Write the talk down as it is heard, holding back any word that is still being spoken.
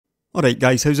Alright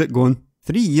guys, how's it going?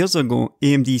 3 years ago,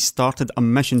 AMD started a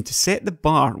mission to set the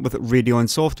bar with Radeon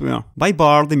software. By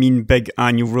bar, they mean big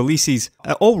annual releases.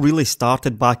 It all really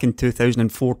started back in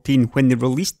 2014 when they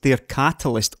released their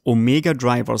Catalyst Omega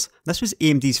drivers. This was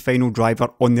AMD's final driver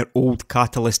on their old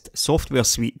Catalyst software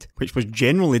suite, which was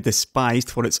generally despised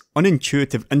for its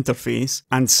unintuitive interface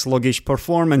and sluggish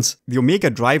performance. The Omega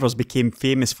drivers became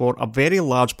famous for a very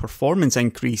large performance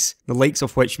increase, the likes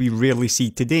of which we rarely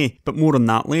see today, but more on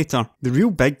that later. The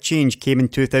real big change came in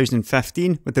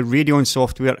 2015 with the Radeon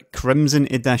software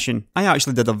Crimson Edition. I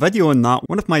actually did a video on that,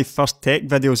 one of my first tech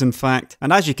videos in fact,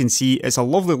 and as you can see it's a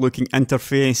lovely looking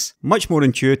interface, much more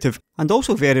intuitive and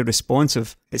also very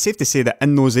responsive. It's safe to say that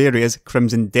in those areas,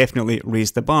 Crimson definitely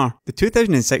raised the bar. The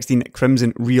 2016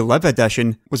 Crimson Relive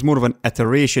Edition was more of an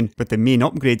iteration, with the main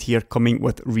upgrade here coming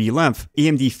with Relive.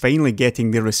 AMD finally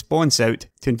getting their response out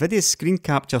to Nvidia's screen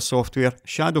capture software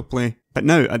Shadowplay. But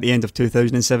now, at the end of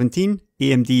 2017,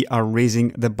 AMD are raising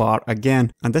the bar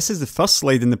again. And this is the first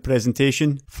slide in the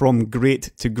presentation, from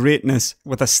great to greatness.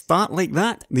 With a start like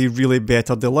that, they really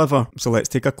better deliver. So let's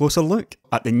take a closer look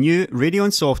at the new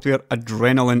Radeon software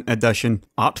Adrenalin Edition.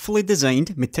 Artfully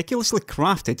designed, meticulously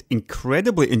crafted,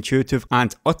 incredibly intuitive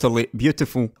and utterly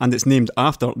beautiful. And it's named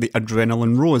after the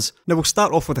Adrenalin Rose. Now we'll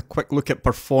start off with a quick look at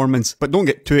performance, but don't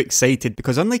get too excited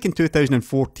because unlike in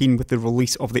 2014 with the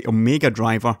release of the Omega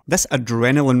driver, this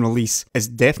Adrenalin release is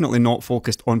definitely not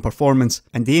focused on performance,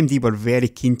 and AMD were very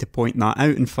keen to point that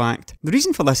out in fact. The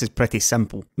reason for this is pretty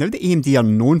simple. Now that AMD are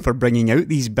known for bringing out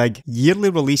these big yearly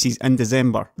releases in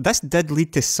December, this did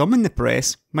lead to some in the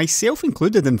press, myself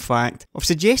included in fact, of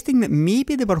suggesting that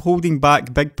maybe they were holding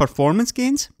back big performance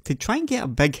gains to try and get a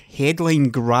big headline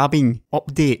grabbing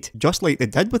update, just like they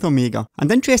did with Omega.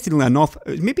 And interestingly enough,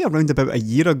 it was maybe around about a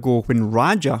year ago when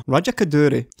Raja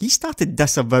Koduri, he started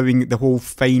disavowing the whole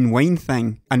fine wine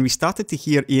thing, and we started to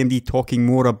hear AMD talking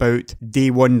more about day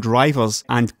one drivers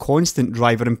and constant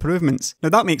driver improvements. Now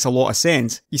that makes a lot of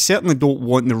sense. You certainly don't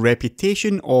want the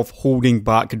reputation of holding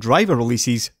back driver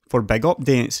releases for big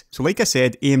updates. So like I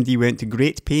said, AMD went to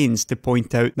great pains to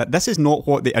point out that this is not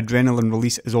what the Adrenalin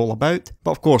release is all about.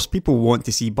 But of course, people want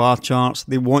to see bar charts,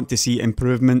 they want to see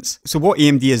improvements. So what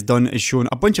AMD has done is shown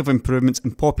a bunch of improvements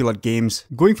in popular games,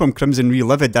 going from Crimson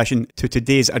Relive Edition to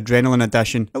today's Adrenalin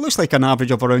Edition. It looks like an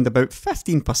average of around about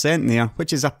 15% there,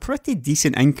 which is a pretty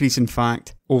decent increase in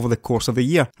fact over the course of the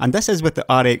year. And this is with the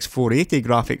RX 480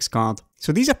 graphics card.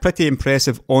 So these are pretty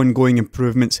impressive ongoing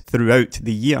improvements throughout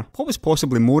the year. What was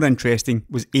possibly more interesting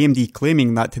was AMD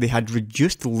claiming that they had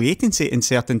reduced latency in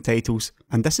certain titles,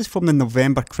 and this is from the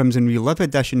November Crimson Relive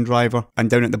Edition driver, and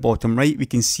down at the bottom right we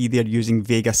can see they're using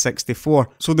Vega 64.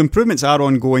 So the improvements are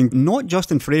ongoing, not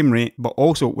just in frame rate, but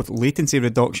also with latency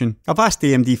reduction. I've asked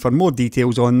AMD for more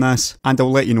details on this, and I'll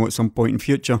let you know at some point in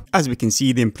future. As we can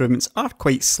see, the improvements are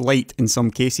quite slight in some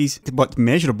cases, but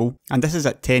measurable, and this is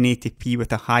at 1080p with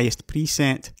the highest preset.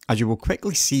 As you will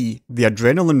quickly see, the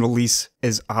Adrenalin release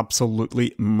is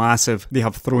absolutely massive. They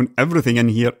have thrown everything in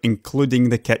here, including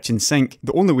the kitchen sink.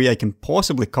 The only way I can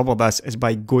possibly cover this is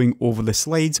by going over the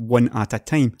slides one at a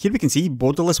time. Here we can see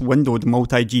borderless windowed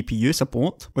multi-GPU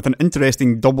support, with an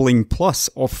interesting doubling plus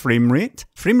of frame rate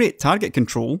target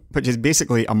control, which is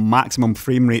basically a maximum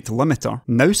frame rate limiter,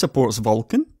 now supports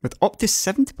Vulkan, with up to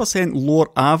 70% lower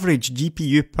average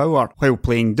GPU power while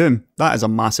playing Doom. That is a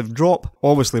massive drop.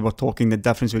 Obviously we're talking the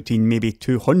difference between maybe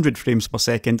 200 frames per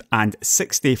second and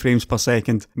 60 frames per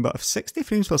second. But if 60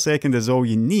 frames per second is all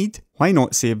you need, why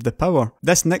not save the power?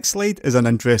 This next slide is an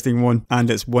interesting one, and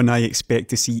it's one I expect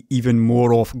to see even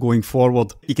more of going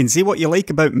forward. You can say what you like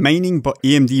about mining, but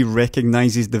AMD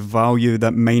recognises the value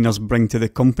that miners bring to the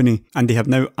company, and they have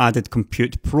now added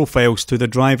compute profiles to the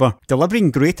driver, delivering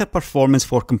greater performance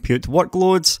for compute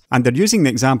workloads, and they're using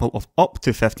the example of up to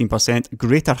 15%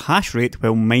 greater hash rate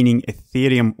while mining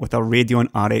Ethereum with a Radeon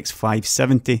RX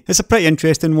 570. It's a pretty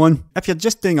interesting one. If you're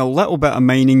just doing a little bit of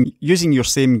mining using your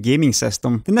same gaming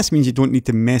system, then this means you don't need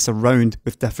to mess around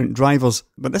with different drivers.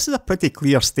 But this is a pretty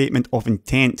clear statement of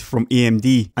intent from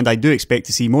AMD, and I do expect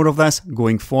to see more of this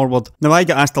going forward. Now I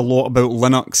get asked a lot about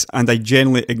Linux, and I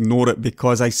generally ignore it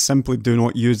because I simply do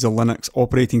not use the Linux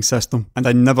operating system, and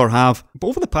I never have. But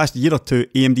over the past year or two,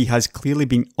 AMD has clearly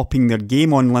been upping their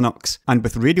game on Linux, and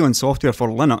with Radeon software for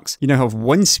Linux, you now have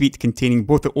one suite containing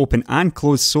both the open and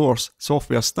closed source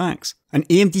software stacks. An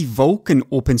AMD Vulkan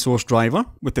open source driver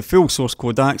with the full source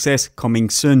code access coming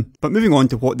soon. But moving on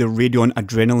to what the Radeon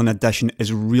Adrenalin Edition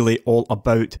is really all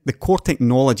about, the core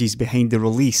technologies behind the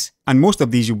release. and most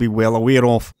of these you'll be well aware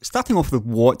of. Starting off with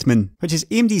Walkman, which is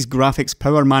AMD's graphics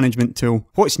power management tool.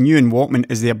 What's new in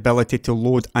Walkman is the ability to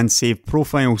load and save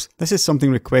profiles. This is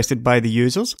something requested by the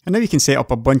users, and now you can set up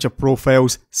a bunch of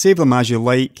profiles, save them as you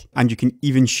like, and you can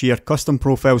even share custom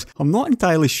profiles. I'm not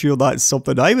entirely sure that's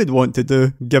something I would want to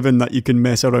do, given that you can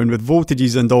mess around with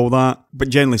voltages and all that, but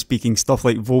generally speaking, stuff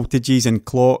like voltages and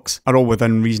clocks are all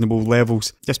within reasonable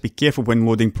levels. Just be careful when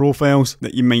loading profiles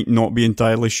that you might not be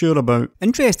entirely sure about.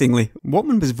 Interestingly,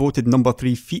 Walkman was voted number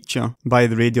 3 feature by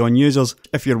the Radeon users.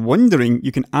 If you're wondering,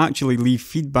 you can actually leave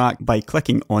feedback by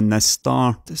clicking on this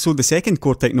star. So the second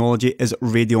core technology is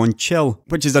Radeon Chill,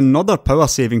 which is another power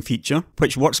saving feature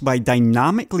which works by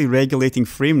dynamically regulating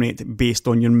frame rate based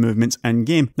on your movements in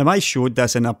game. Now I showed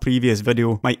this in a previous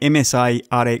video, my MSI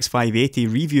RX 580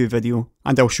 review video,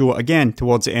 and I'll show it again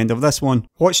towards the end of this one.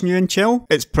 What's new in Chill?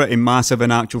 It's pretty massive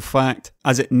in actual fact,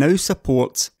 as it now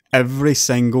supports every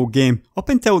single game. Up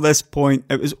until this point,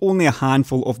 it was only a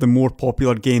handful of the more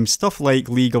popular games, stuff like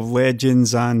League of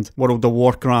Legends and World of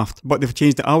Warcraft, but they've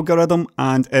changed the algorithm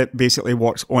and it basically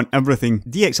works on everything.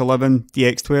 DX11,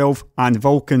 DX12 and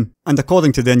Vulkan. And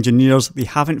according to the engineers, they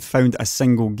haven't found a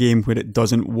single game where it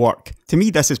doesn't work. To me,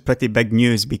 this is pretty big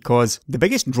news because the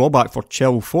biggest drawback for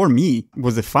Chill for me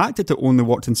was the fact that it only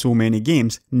worked in so many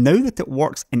games. Now that it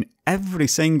works in every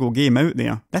single game out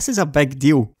there, this is a big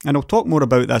deal, and I'll talk more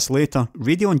about this later.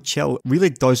 Radeon Chill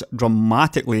really does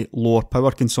dramatically lower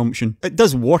power consumption. It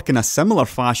does work in a similar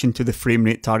fashion to the frame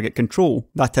rate target control,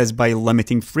 that is by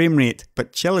limiting frame rate,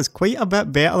 but Chill is quite a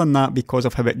bit better than that because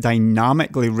of how it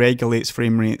dynamically regulates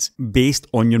frame rates based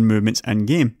on your movements in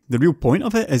game. The real point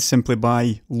of it is simply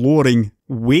by lowering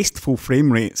wasteful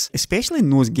frame rates, especially in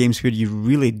those games where you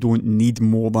really don't need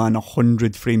more than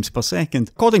 100 frames per second.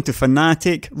 According to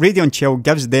Fnatic, Radeon Chill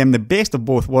gives them the best of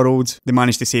both worlds. They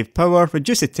managed to save power,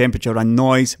 reduce the temperature and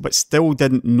noise, but still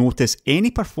didn't notice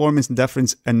any performance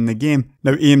difference in the game.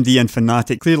 Now AMD and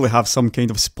Fnatic clearly have some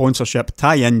kind of sponsorship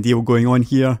tie-in deal going on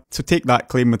here, so take that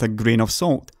claim with a grain of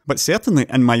salt. But certainly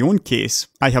in my own case,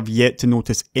 I have yet to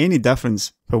notice any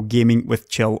difference while gaming with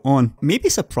Chill on. Maybe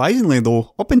surprisingly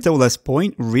though, up until this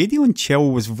point, Radeon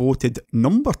Chill was voted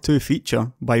number 2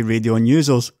 feature by Radeon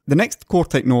users. The next core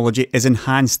technology is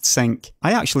Enhanced Sync.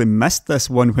 I actually missed this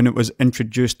one when it was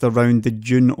introduced around the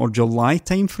June or July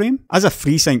timeframe. As a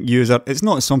FreeSync user, it's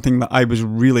not something that I was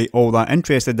really all that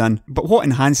interested in, but what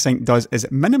Enhanced Sync does is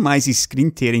it minimises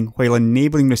screen tearing while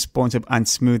enabling responsive and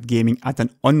smooth gaming at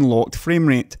an unlocked frame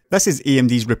rate. This is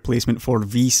AMD's replacement for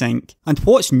VSync. And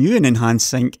what's new in Enhanced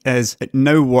Sync is it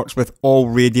now works with all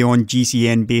Radeon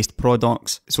GCN based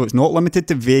products. So it's not limited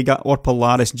to Vega or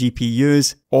Polaris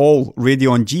GPUs, all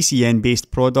Radeon GCN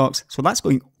based products. So that's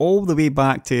going all the way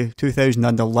back to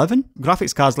 2011.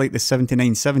 Graphics cards like the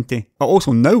 7970. It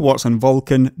also now works on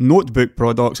Vulkan, notebook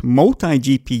products,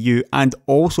 multi-GPU and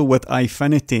also with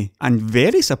Eyefinity. And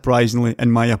very surprisingly,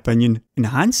 in my opinion,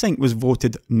 Enhanced Sync was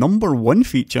voted number 1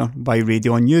 feature by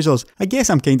Radeon users. I guess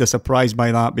I'm kinda surprised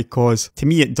by that because to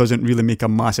me it doesn't really make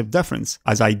a massive difference,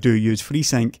 as I do use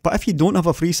FreeSync. But if you don't have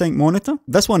a FreeSync monitor,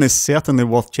 this one is certainly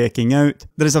worth checking out.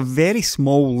 There is a very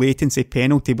small latency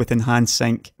penalty with Enhanced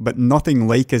Sync, but nothing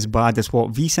like as bad as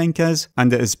what VSync is,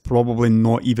 and it is probably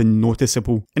not even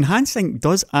noticeable. Enhanced Sync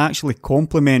does actually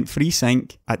complement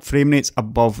FreeSync at frame rates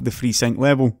above the FreeSync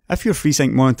level. If your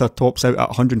FreeSync monitor tops out at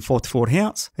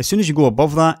 144Hz, as soon as you go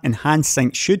above that, Enhanced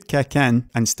Sync should kick in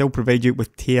and still provide you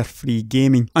with tear-free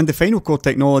gaming. And the final core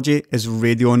technology is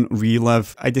Radeon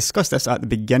Relive. I discussed this at the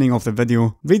beginning of the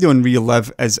video. Radeon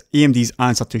Relive is AMD's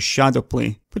answer to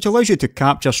Shadowplay, which allows you to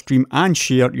capture, stream and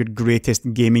share your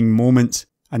greatest gaming moments.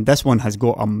 And this one has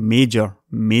got a major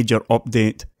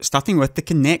update. Starting with the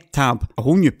Connect tab, a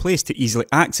whole new place to easily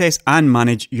access and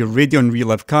manage your Radeon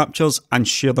Relive captures and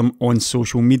share them on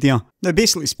social media. Now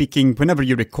basically speaking, whenever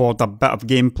you record a bit of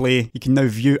gameplay, you can now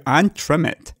view and trim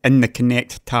it in the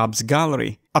Connect tab's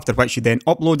gallery, after which you then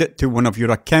upload it to one of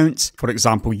your accounts, for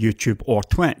example YouTube or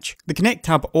Twitch. The Connect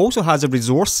tab also has a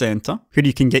resource centre where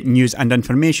you can get news and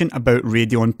information about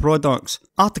Radeon products,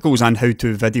 articles and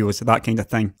how-to videos, that kind of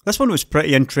thing. This one was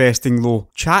pretty interesting though.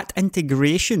 Chat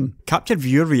integration. Capture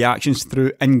viewer reactions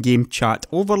through in-game chat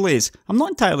overlays. I'm not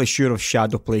entirely sure if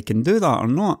Shadowplay can do that or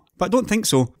not, but I don't think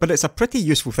so. But it's a pretty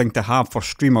useful thing to have for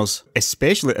streamers,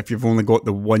 especially if you've only got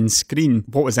the one screen.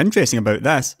 What was interesting about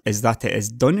this is that it is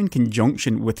done in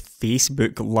conjunction with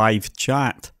Facebook live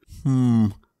chat.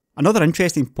 Another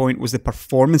interesting point was the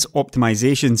performance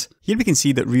optimizations. Here we can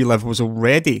see that Relive was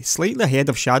already slightly ahead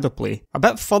of Shadowplay, a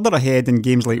bit further ahead in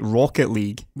games like Rocket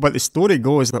League, but the story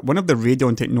goes that one of the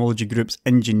Radeon Technology Group's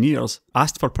engineers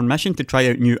asked for permission to try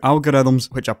out new algorithms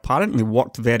which apparently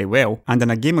worked very well, and in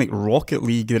a game like Rocket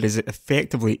League there is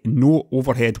effectively no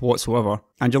overhead whatsoever,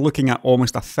 and you're looking at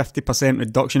almost a 50%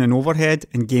 reduction in overhead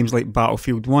in games like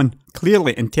Battlefield 1.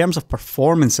 Clearly, in terms of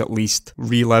performance at least,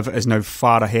 Relive is now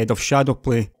far ahead of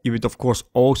Shadowplay. You would of course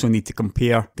also need to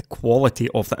compare the quality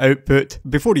of the output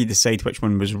before you decide which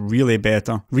one was really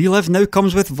better. Relive now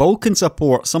comes with Vulkan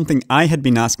support, something I had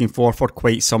been asking for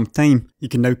quite some time. You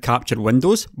can now capture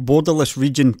windows, borderless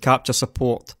region capture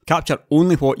support, capture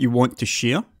only what you want to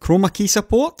share, chroma key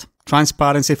support,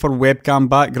 transparency for webcam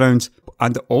backgrounds,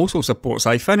 and it also supports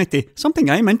Eyefinity, something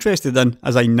I'm interested in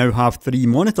as I now have 3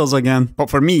 monitors again.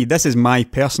 But for me, this is my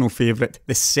personal favourite,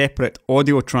 the separate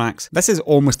audio tracks. This is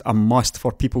almost a must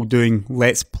for people doing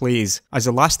Let's Plays, as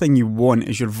the last thing you want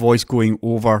is your voice going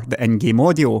over the in-game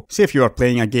audio. Say if you are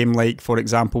playing a game like, for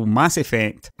example, Mass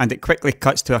Effect, and it quickly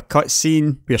cuts to a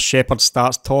cutscene where Shepard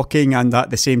starts talking and at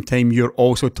the same time you're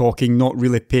also talking, not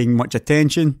really paying much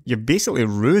attention, you've basically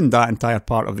ruined that entire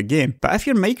part of the game. But if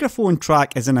your microphone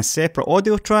track is in a separate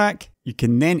audio track, you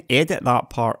can then edit that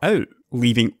part out,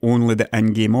 leaving only the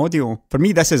in-game audio. For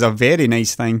me, this is a very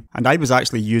nice thing, and I was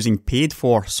actually using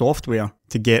paid-for software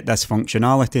to get this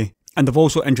functionality. And they've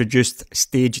also introduced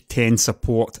Stage 10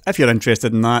 support, if you're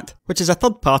interested in that, which is a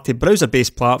third-party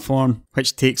browser-based platform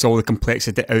which takes all the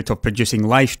complexity out of producing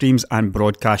live streams and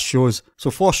broadcast shows.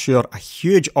 So for sure, a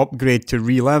huge upgrade to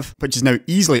Relive, which is now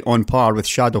easily on par with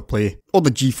Shadowplay or the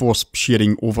GeForce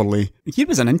sharing overlay. Here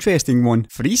was an interesting one.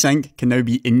 FreeSync can now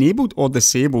be enabled or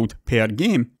disabled per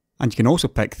game, and you can also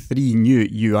pick 3 new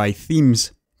UI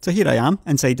themes. So here I am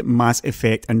inside Mass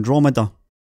Effect Andromeda,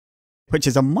 which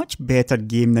is a much better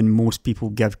game than most people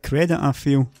give credit, I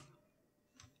feel.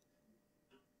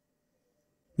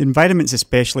 The environments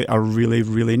especially are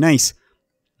really nice.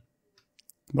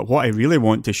 But what I really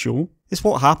want to show is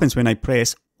what happens when I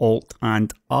press Alt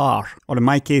and R, or in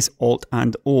my case Alt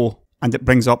and O, and it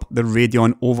brings up the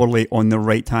Radeon overlay on the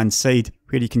right hand side,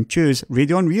 where you can choose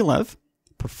Radeon Relive,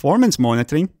 Performance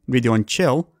Monitoring, Radeon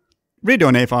Chill,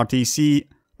 Radeon FRTC,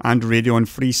 and Radeon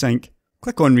FreeSync.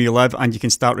 Click on Relive and you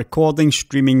can start recording,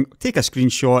 streaming, take a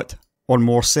screenshot, or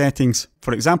more settings.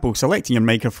 For example, selecting your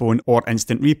microphone or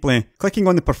instant replay. Clicking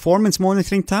on the Performance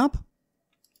Monitoring tab,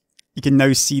 you can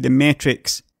now see the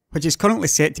metrics, which is currently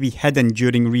set to be hidden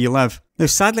during Relive. Now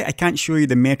sadly I can't show you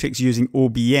the metrics using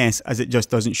OBS as it just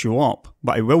doesn't show up,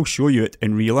 but I will show you it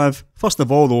in Relive. First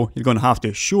of all though, you're going to have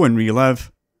to show in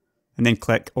Relive, and then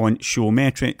click on Show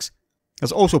Metrics.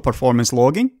 There's also performance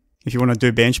logging, if you want to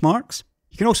do benchmarks.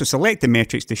 You can also select the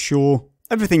metrics to show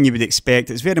everything you would expect.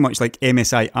 It's very much like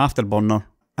MSI Afterburner,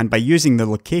 and by using the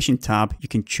Location tab you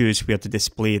can choose where to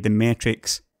display the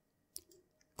metrics.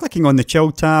 Clicking on the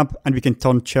Chill tab and we can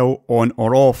turn Chill on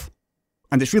or off.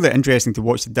 And it's really interesting to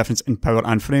watch the difference in power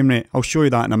and frame rate. I'll show you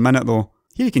that in a minute though.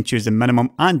 Here you can choose the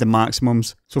minimum and the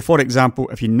maximums. So for example,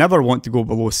 if you never want to go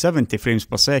below 70 frames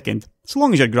per second, so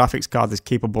long as your graphics card is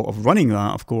capable of running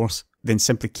that of course, then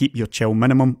simply keep your chill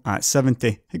minimum at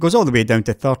 70. It goes all the way down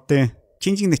to 30.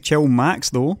 Changing the chill max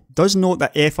though, does note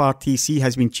that FRTC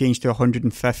has been changed to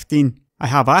 115. I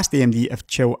have asked AMD if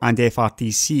chill and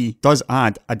FRTC does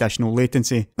add additional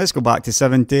latency. Let's go back to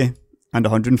 70 and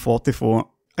 144.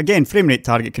 Again, frame rate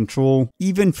target control,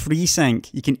 even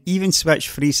FreeSync. You can even switch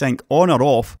FreeSync on or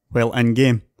off while in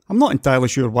game. I'm not entirely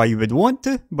sure why you would want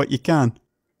to, but you can.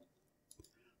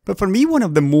 But for me, one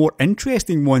of the more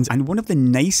interesting ones and one of the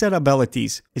nicer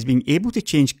abilities is being able to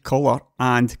change colour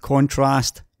and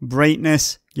contrast,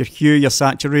 brightness, your hue, your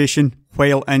saturation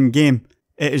while in game.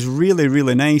 It is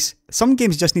really nice. Some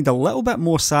games just need a little bit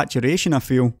more saturation I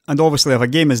feel, and obviously if a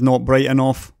game is not bright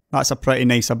enough, that's a pretty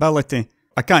nice ability.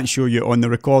 I can't show you on the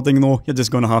recording though, you're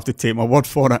just going to have to take my word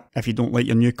for it. If you don't like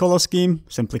your new colour scheme,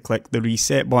 simply click the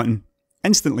reset button.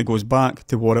 Instantly goes back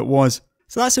to what it was.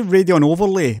 So that's a Radeon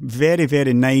overlay,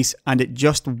 very nice, and it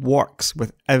just works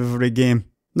with every game.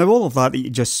 Now all of that you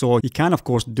just saw, you can of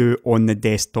course do on the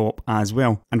desktop as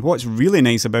well. And what's really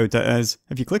nice about it is,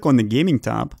 if you click on the gaming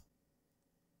tab,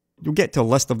 you'll get to a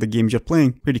list of the games you're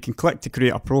playing, where you can click to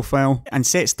create a profile and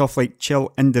set stuff like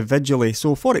chill individually.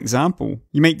 So for example,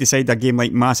 you might decide a game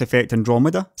like Mass Effect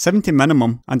Andromeda, 70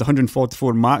 minimum and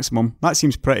 144 maximum, that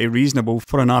seems pretty reasonable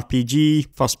for an RPG,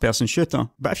 first person shooter.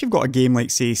 But if you've got a game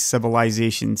like say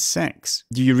Civilization 6,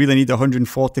 do you really need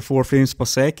 144 frames per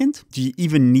second? Do you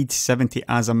even need 70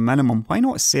 as a minimum? Why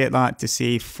not set that to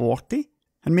say 40?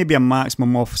 And maybe a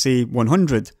maximum of say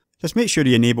 100? Just make sure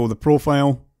you enable the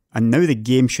profile, and now the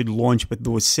game should launch with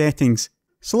those settings.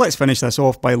 So let's finish this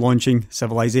off by launching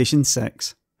Civilization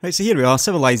 6. Right, so here we are,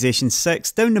 Civilization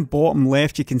 6. Down the bottom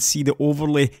left you can see the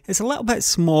overlay. It's a little bit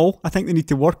small, I think they need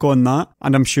to work on that,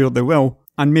 and I'm sure they will.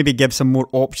 And maybe give some more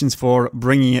options for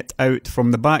bringing it out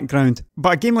from the background.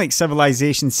 But a game like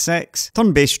Civilization 6,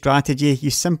 turn-based strategy, you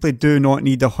simply do not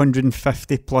need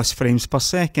 150 plus frames per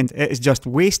second. It is just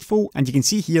wasteful, and you can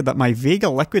see here that my Vega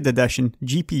Liquid Edition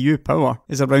GPU power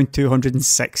is around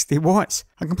 260 watts.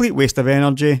 A complete waste of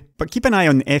energy, but keep an eye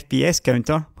on the FPS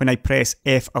counter when I press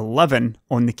F11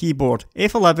 on the keyboard.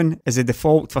 F11 is the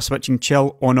default for switching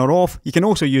chill on or off. You can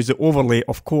also use the overlay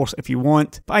of course if you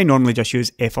want, but I normally just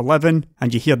use F11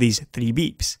 and you hear these 3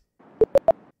 beeps.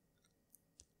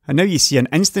 And now you see an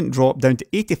instant drop down to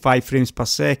 85 frames per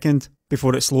second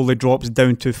before it slowly drops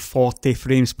down to 40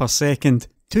 frames per second.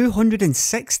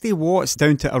 260 watts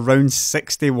down to around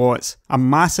 60 watts. A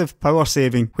massive power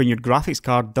saving when your graphics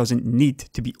card doesn't need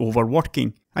to be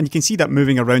overworking. And you can see that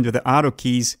moving around with the arrow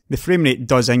keys, the frame rate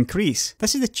does increase.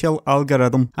 This is the chill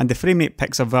algorithm, and the frame rate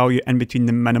picks a value in between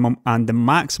the minimum and the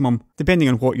maximum, depending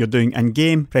on what you're doing in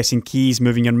game, pressing keys,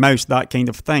 moving your mouse, that kind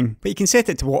of thing. But you can set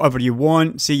it to whatever you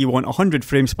want. Say you want 100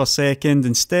 frames per second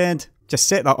instead, just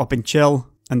set that up in chill,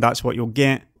 and that's what you'll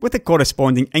get, with a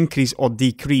corresponding increase or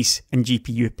decrease in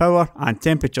GPU power and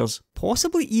temperatures.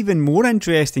 Possibly even more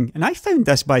interesting, and I found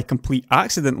this by complete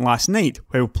accident last night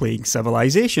while playing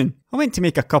Civilization. I went to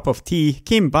make a cup of tea,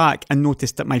 came back and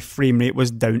noticed that my frame rate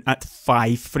was down at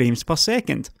 5 frames per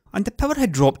second. And the power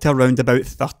had dropped to around about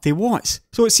 30 watts.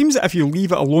 So it seems that if you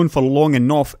leave it alone for long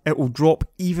enough, it will drop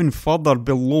even further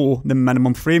below the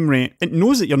minimum frame rate. It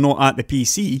knows that you're not at the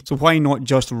PC, so why not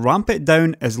just ramp it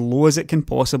down as low as it can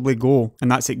possibly go?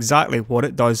 And that's exactly what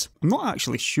it does. I'm not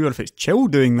actually sure if it's chill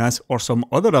doing this or some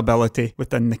other ability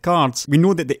within the cards. We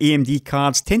know that the AMD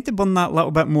cards tend to burn that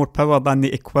little bit more power than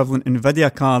the equivalent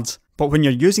Nvidia cards. But when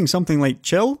you're using something like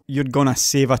chill, you're gonna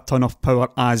save a ton of power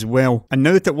as well. And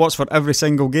now that it works for every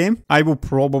single game, I will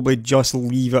probably just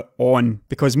leave it on.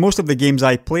 Because most of the games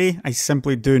I play, I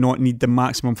simply do not need the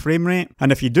maximum frame rate.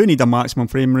 And if you do need a maximum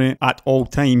frame rate at all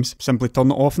times, simply turn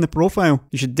it off in the profile.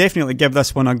 You should definitely give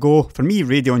this one a go. For me,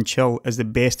 Radeon Chill is the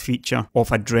best feature of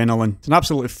Adrenalin. It's an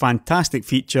absolutely fantastic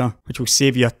feature, which will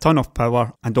save you a ton of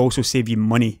power and also save you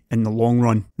money in the long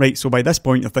run. Right, so by this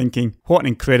point you're thinking, what an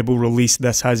incredible release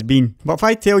this has been. But if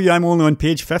I tell you I'm only on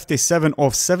page 57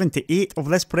 of 78 of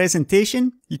this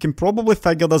presentation, you can probably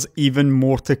figure there's even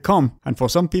more to come. And for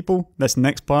some people, this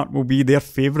next part will be their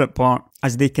favourite part,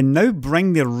 as they can now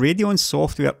bring their Radeon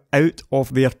software out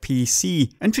of their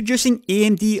PC, introducing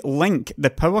AMD Link, the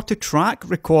power to track,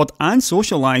 record and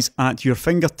socialise at your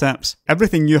fingertips.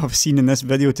 Everything you have seen in this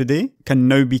video today can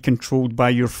now be controlled by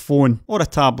your phone or a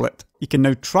tablet. You can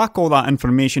now track all that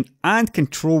information and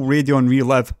control Radeon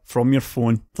Relive from your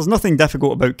phone. There's nothing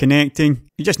difficult about connecting.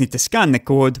 You just need to scan the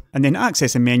code and then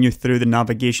access a menu through the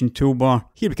navigation toolbar.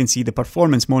 Here we can see the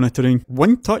performance monitoring,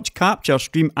 one-touch capture,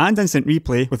 stream and instant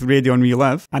replay with Radeon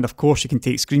Relive, and of course you can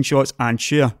take screenshots and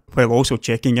share, while also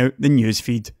checking out the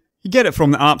newsfeed. You get it from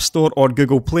the App Store or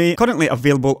Google Play, currently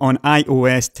available on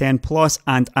iOS 10 Plus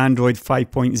and Android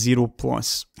 5.0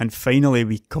 Plus. And finally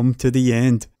we come to the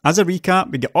end. As a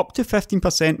recap, we get up to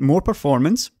 15% more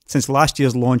performance since last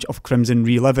year's launch of Crimson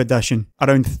Relive Edition,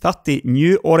 around 30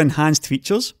 new or enhanced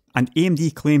features, and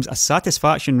AMD claims a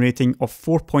satisfaction rating of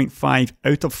 4.5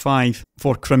 out of 5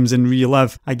 for Crimson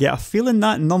Relive. I get a feeling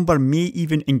that number may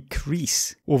even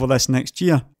increase over this next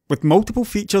year. With multiple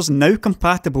features now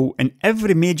compatible in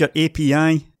every major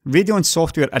API, Radeon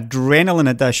Software Adrenalin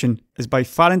Edition is by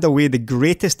far and away the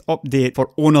greatest update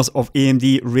for owners of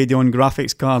AMD Radeon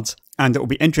graphics cards, and it will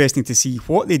be interesting to see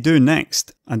what they do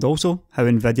next, and also how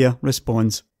Nvidia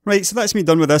responds. Right, so that's me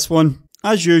done with this one.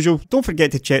 As usual, don't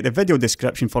forget to check the video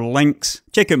description for links.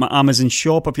 Check out my Amazon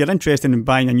shop if you're interested in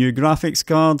buying a new graphics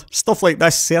card. Stuff like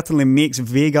this certainly makes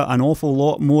Vega an awful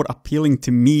lot more appealing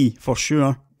to me, for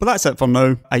sure. But that's it for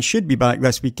now. I should be back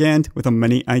this weekend with a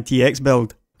mini ITX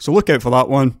build, so look out for that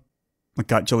one. I'll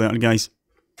catch you later, guys.